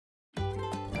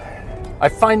I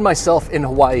find myself in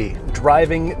Hawaii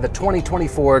driving the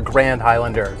 2024 Grand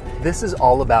Highlander. This is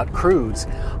all about cruise.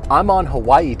 I'm on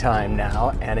Hawaii time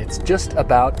now, and it's just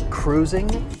about cruising.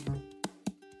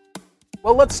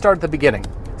 Well, let's start at the beginning.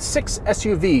 6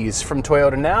 SUVs from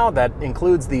Toyota now. That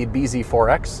includes the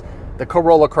BZ4X, the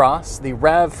Corolla Cross, the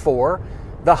RAV4,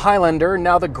 the Highlander,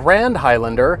 now the Grand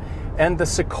Highlander, and the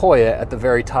Sequoia at the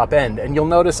very top end. And you'll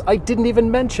notice I didn't even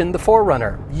mention the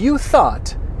 4Runner. You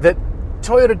thought that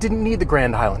Toyota didn't need the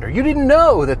Grand Highlander. You didn't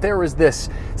know that there was this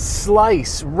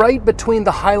slice right between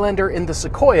the Highlander and the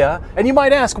Sequoia. And you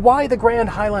might ask, why the Grand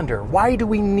Highlander? Why do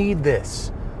we need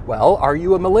this? Well, are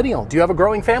you a millennial? Do you have a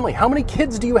growing family? How many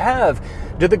kids do you have?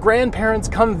 Do the grandparents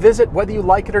come visit whether you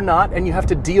like it or not, and you have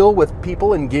to deal with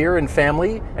people and gear and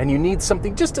family, and you need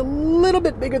something just a little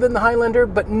bit bigger than the Highlander,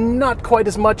 but not quite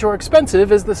as much or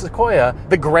expensive as the Sequoia?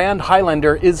 The Grand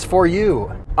Highlander is for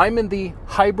you. I'm in the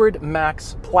Hybrid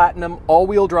Max Platinum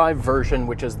all-wheel drive version,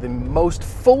 which is the most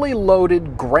fully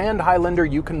loaded Grand Highlander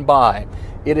you can buy.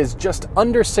 It is just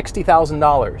under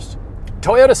 $60,000.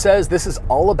 Toyota says this is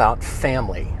all about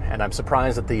family, and I'm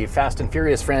surprised that the Fast and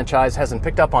Furious franchise hasn't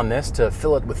picked up on this to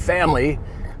fill it with family.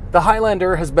 The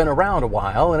Highlander has been around a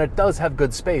while, and it does have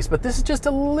good space, but this is just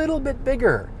a little bit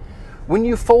bigger. When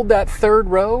you fold that third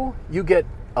row, you get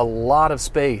a lot of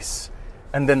space.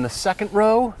 And then the second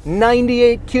row,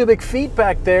 98 cubic feet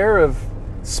back there of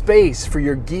space for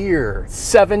your gear.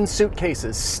 7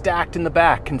 suitcases stacked in the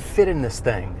back can fit in this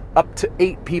thing. Up to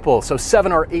 8 people, so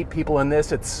 7 or 8 people in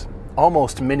this. It's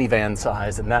almost minivan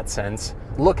size in that sense.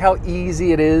 Look how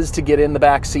easy it is to get in the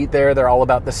back seat there. They're all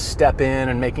about the step in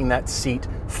and making that seat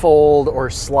fold or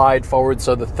slide forward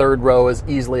so the third row is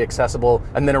easily accessible.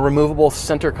 And then a removable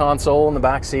center console in the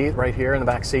back seat, right here in the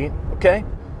back seat. Okay.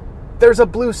 There's a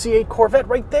blue C8 Corvette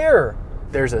right there.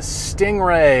 There's a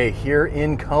Stingray here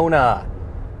in Kona.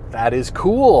 That is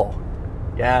cool.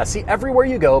 Yeah, see, everywhere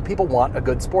you go, people want a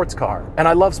good sports car. And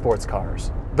I love sports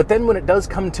cars. But then when it does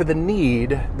come to the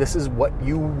need, this is what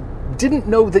you didn't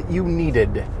know that you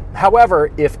needed.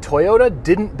 However, if Toyota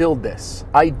didn't build this,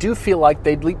 I do feel like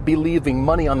they'd be leaving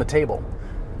money on the table.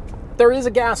 There is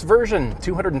a gas version,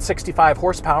 265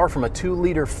 horsepower from a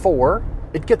 2-liter 4.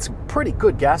 It gets pretty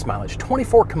good gas mileage,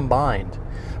 24 combined.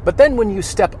 But then when you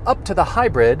step up to the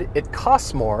hybrid, it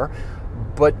costs more,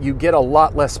 but you get a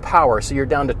lot less power. So you're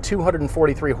down to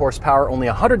 243 horsepower, only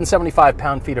 175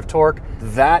 pound-feet of torque.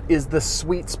 That is the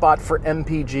sweet spot for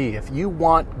MPG. If you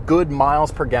want good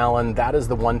miles per gallon, that is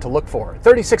the one to look for.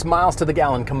 36 miles to the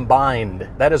gallon combined.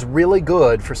 That is really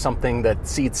good for something that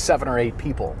seats 7 or 8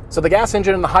 people. So the gas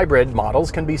engine in the hybrid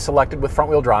models can be selected with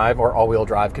front-wheel drive or all-wheel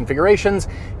drive configurations.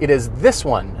 It is this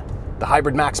one, the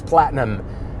Hybrid Max Platinum.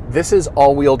 This is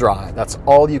all-wheel drive. That's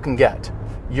all you can get.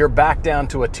 You're back down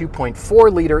to a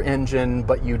 2.4-liter engine,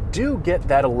 but you do get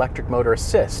that electric motor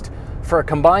assist for a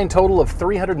combined total of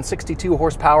 362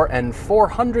 horsepower and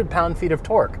 400 pound-feet of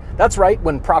torque. That's right,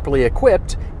 when properly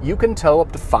equipped, you can tow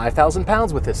up to 5,000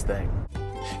 pounds with this thing.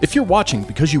 If you're watching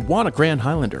because you want a Grand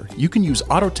Highlander, you can use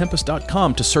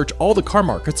Autotempest.com to search all the car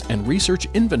markets and research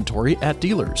inventory at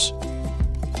dealers.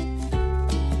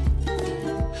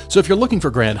 So if you're looking for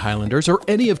Grand Highlanders or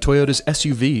any of Toyota's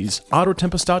SUVs,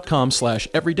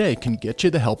 Autotempest.com/everyday can get you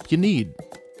the help you need.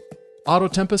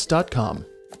 Autotempest.com.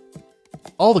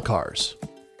 All the cars.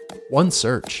 One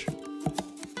search.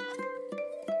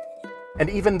 And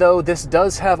even though this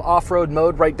does have off-road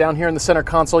mode right down here in the center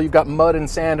console, you've got mud and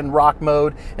sand and rock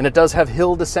mode, and it does have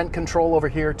hill descent control over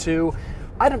here too.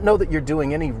 I don't know that you're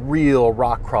doing any real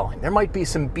rock crawling. There might be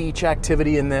some beach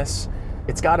activity in this.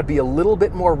 It's got to be a little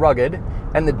bit more rugged,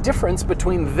 and the difference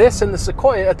between this and the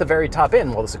Sequoia at the very top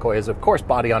end, well, the Sequoia is, of course,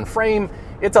 body on frame.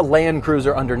 It's a Land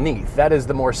Cruiser underneath. That is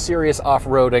the more serious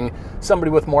off-roading,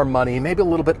 somebody with more money, maybe a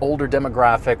little bit older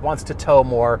demographic, wants to tow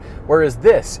more, whereas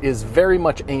this is very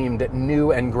much aimed at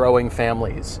new and growing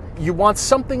families. You want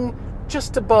something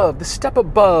just above, the step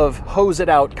above, hose it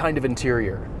out kind of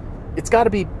interior. It's got to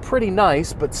be pretty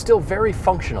nice, but still very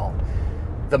functional.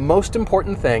 The most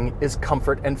important thing is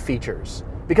comfort and features.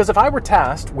 Because if I were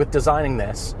tasked with designing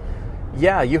this,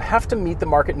 yeah, you have to meet the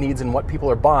market needs and what people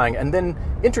are buying, and then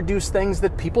introduce things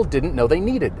that people didn't know they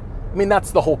needed. I mean,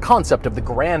 that's the whole concept of the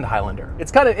Grand Highlander.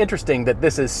 It's kind of interesting that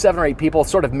this is 7 or 8 people,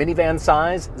 sort of minivan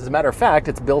size. As a matter of fact,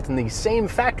 it's built in the same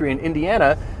factory in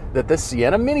Indiana that the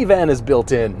Sienna minivan is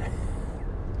built in.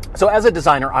 So as a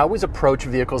designer, I always approach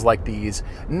vehicles like these,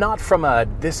 not from a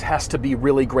this has to be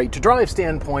really great to drive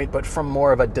standpoint, but from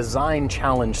more of a design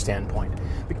challenge standpoint.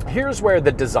 Here's where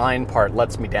the design part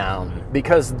lets me down,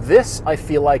 because this I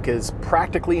feel like is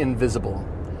practically invisible.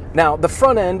 Now, the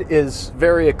front end is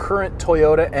very a current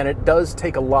Toyota, and it does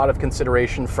take a lot of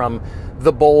consideration from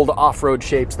the bold off-road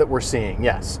shapes that we're seeing.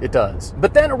 Yes, it does.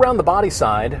 But then around the body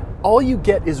side, all you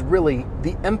get is really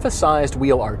the emphasized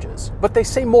wheel arches. But they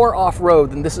say more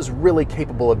off-road than this is really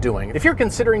capable of doing. If you're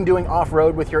considering doing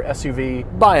off-road with your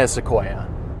SUV, buy a Sequoia.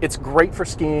 It's great for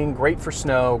skiing, great for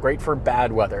snow, great for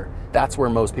bad weather. That's where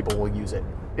most people will use it.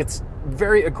 It's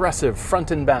very aggressive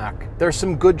front and back. There's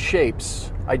some good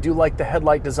shapes. I do like the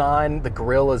headlight design. The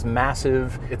grille is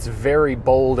massive. It's very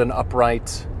bold and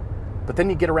upright. But then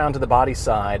you get around to the body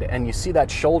side and you see that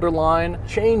shoulder line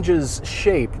changes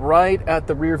shape right at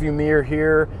the rearview mirror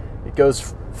here. It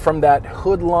goes from that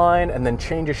hood line and then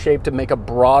changes shape to make a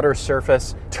broader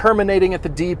surface, terminating at the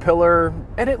D-pillar,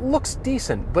 and it looks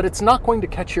decent, but it's not going to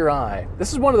catch your eye.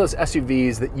 This is one of those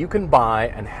SUVs that you can buy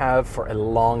and have for a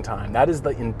long time. That is the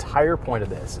entire point of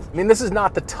this. I mean, this is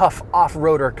not the tough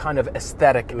off-roader kind of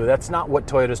aesthetic. That's not what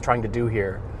Toyota's trying to do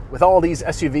here. With all these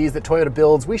SUVs that Toyota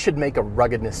builds, we should make a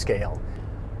ruggedness scale.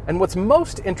 And what's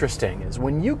most interesting is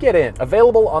when you get in,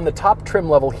 available on the top trim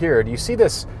level here, do you see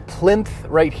this plinth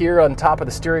right here on top of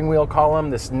the steering wheel column,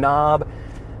 this knob?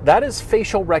 That is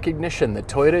facial recognition that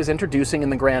Toyota is introducing in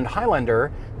the Grand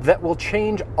Highlander that will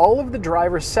change all of the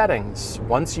driver's settings.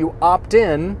 Once you opt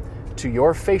in to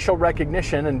your facial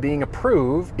recognition and being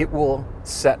approved, it will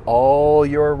set all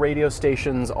your radio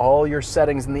stations, all your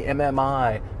settings in the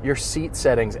MMI, your seat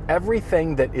settings,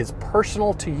 everything that is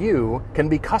personal to you can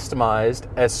be customized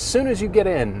as soon as you get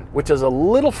in, which is a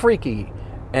little freaky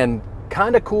and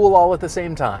kind of cool all at the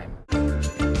same time.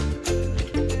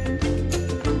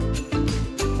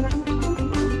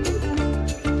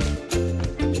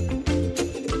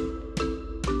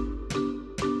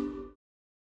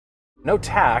 No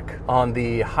tack on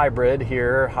the hybrid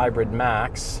here, Hybrid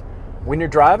Max. When you're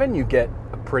driving, you get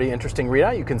a pretty interesting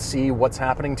readout. You can see what's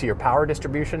happening to your power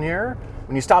distribution here.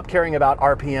 When you stop caring about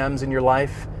RPMs in your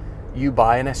life, you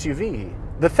buy an SUV.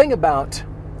 The thing about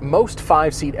most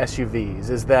 5-seat SUVs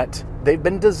is that they've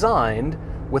been designed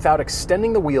without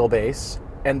extending the wheelbase,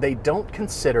 and they don't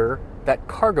consider that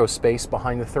cargo space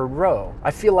behind the third row.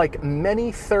 I feel like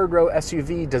many third row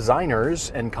SUV designers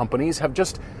and companies have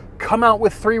just come out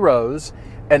with 3 rows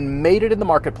and made it in the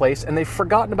marketplace, and they've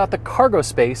forgotten about the cargo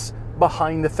space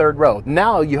behind the third row.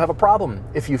 Now you have a problem.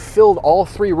 If you filled all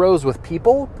 3 rows with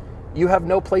people, you have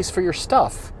no place for your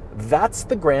stuff. That's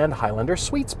the Grand Highlander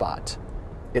sweet spot.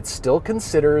 It still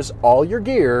considers all your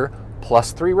gear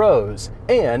plus 3 rows,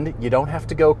 and you don't have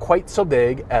to go quite so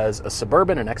big as a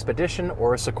Suburban, an Expedition,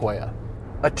 or a Sequoia.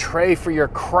 A tray for your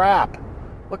crap.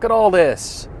 Look at all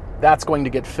this. That's going to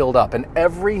get filled up, and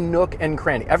every nook and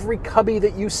cranny, every cubby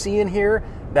that you see in here,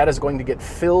 that is going to get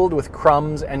filled with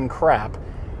crumbs and crap,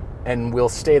 and will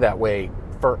stay that way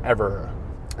forever.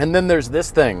 And then there's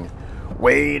this thing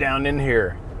way down in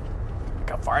here. Look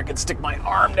how far I can stick my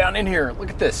arm down in here. Look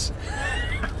at this.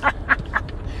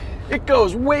 It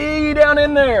goes way down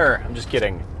in there. I'm just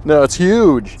kidding. No, it's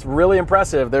huge. It's really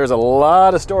impressive. There's a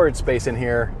lot of storage space in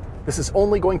here. This is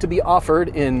only going to be offered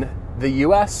in the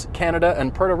US, Canada,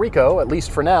 and Puerto Rico, at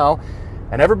least for now.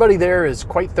 And everybody there is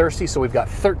quite thirsty, so we've got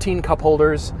 13 cup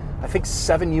holders, I think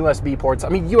 7 USB ports. I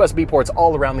mean, USB ports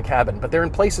all around the cabin, but they're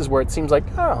in places where it seems like,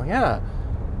 oh yeah,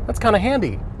 that's kind of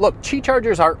handy. Look, Qi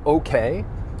chargers are okay,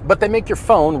 but they make your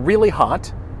phone really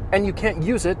hot, and you can't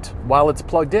use it while it's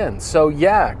plugged in. So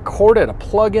yeah, cord it, a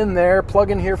plug in there,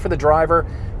 plug in here for the driver.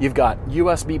 You've got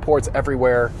USB ports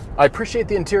everywhere. I appreciate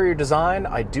the interior design.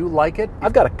 I do like it.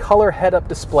 I've got a color head-up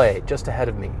display just ahead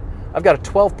of me. I've got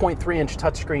a 12.3-inch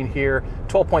touchscreen here,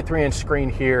 12.3-inch screen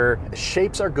here. The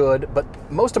shapes are good, but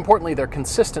most importantly, they're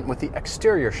consistent with the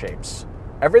exterior shapes.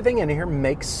 Everything in here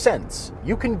makes sense.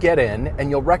 You can get in and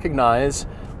you'll recognize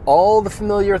all the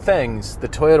familiar things. The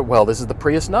Toyota, well, this is the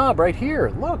Prius knob right here,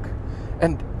 look.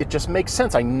 And it just makes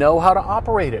sense. I know how to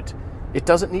operate it. It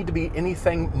doesn't need to be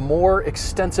anything more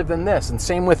extensive than this. And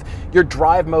same with your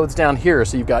drive modes down here.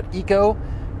 So you've got Eco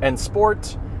and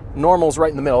Sport. Normal's right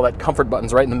in the middle. That comfort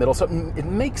button's right in the middle. So it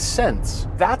makes sense.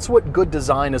 That's what good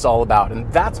design is all about.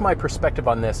 And that's my perspective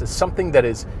on this, is something that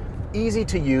is easy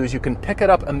to use. You can pick it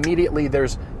up immediately.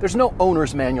 There's no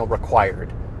owner's manual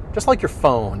required. Just like your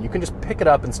phone, you can just pick it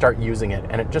up and start using it,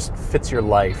 and it just fits your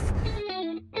life.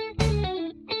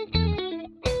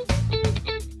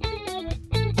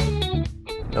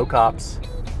 No cops.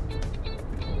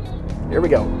 Here we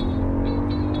go.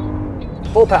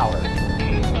 Full power.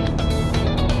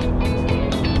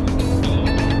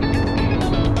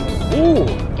 Ooh.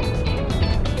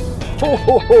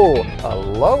 Oh,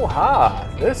 aloha.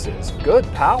 This is good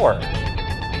power.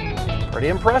 Pretty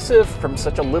impressive from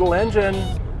such a little engine.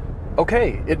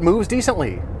 Okay, it moves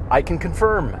decently. I can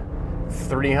confirm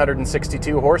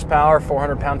 362 horsepower,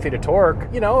 400 pound-feet of torque.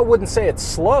 You know, I wouldn't say it's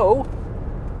slow.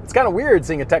 It's kind of weird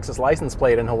seeing a Texas license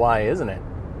plate in Hawaii, isn't it?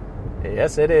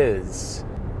 Yes, it is.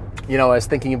 You know, I was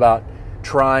thinking about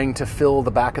trying to fill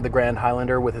the back of the Grand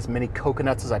Highlander with as many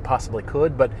coconuts as I possibly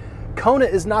could, but Kona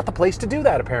is not the place to do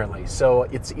that, apparently. So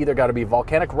it's either got to be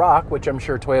volcanic rock, which I'm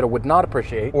sure Toyota would not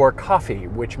appreciate, or coffee,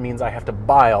 which means I have to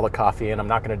buy all the coffee, and I'm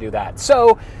not going to do that.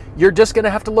 So you're just going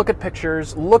to have to look at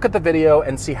pictures, look at the video,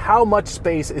 and see how much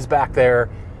space is back there.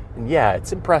 And yeah,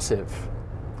 it's impressive.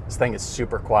 This thing is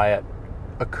super quiet.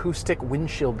 Acoustic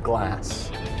windshield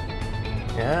glass.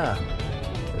 Yeah.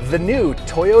 The new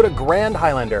Toyota Grand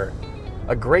Highlander.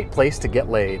 A great place to get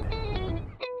laid.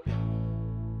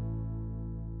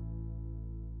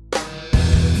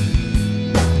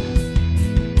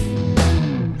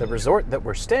 The resort that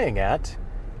we're staying at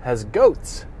has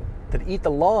goats that eat the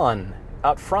lawn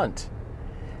out front.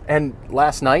 And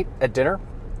last night at dinner,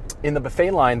 in the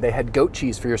buffet line, they had goat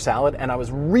cheese for your salad, and I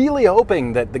was really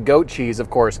hoping that the goat cheese, of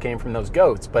course, came from those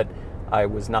goats, but I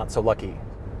was not so lucky.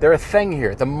 They're a thing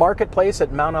here. The marketplace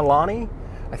at Mount Alani,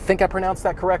 I think I pronounced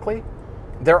that correctly,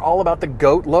 they're all about the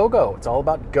goat logo. It's all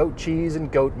about goat cheese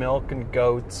and goat milk and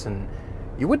goats, and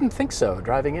you wouldn't think so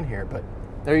driving in here, but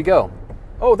there you go.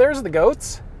 Oh, there's the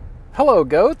goats. Hello,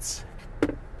 goats.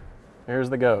 Here's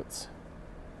the goats.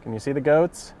 Can you see the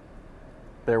goats?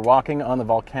 They're walking on the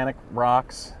volcanic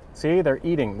rocks. See, they're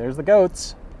eating. There's the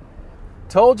goats.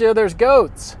 Told you, there's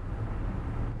goats.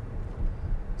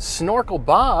 Snorkel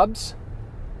Bob's.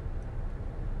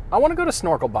 I want to go to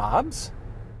Snorkel Bob's.